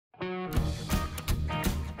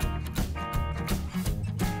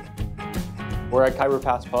We're at Khyber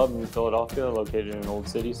Pass Pub in Philadelphia, located in Old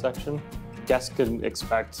City section. Guests can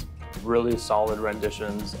expect really solid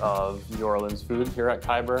renditions of New Orleans food here at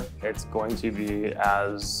Khyber. It's going to be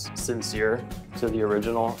as sincere to the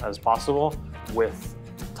original as possible with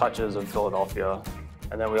touches of Philadelphia.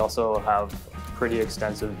 And then we also have pretty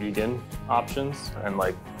extensive vegan options and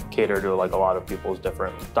cater to a lot of people's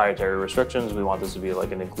different dietary restrictions. We want this to be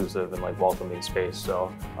an inclusive and welcoming space. So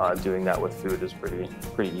doing that with food is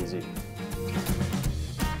pretty easy.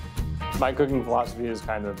 My cooking philosophy is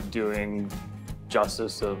kind of doing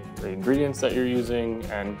justice to the ingredients that you're using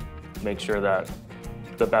and make sure that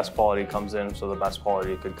the best quality comes in so the best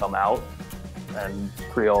quality could come out. And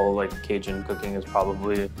Creole, Cajun cooking is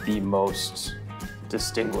probably the most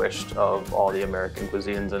distinguished of all the American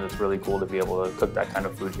cuisines, and it's really cool to be able to cook that kind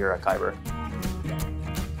of food here at Khyber.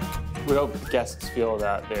 We hope guests feel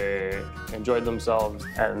that they enjoyed themselves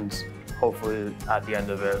and hopefully at the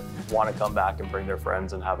end of it want to come back and bring their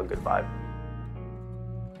friends and have a good vibe.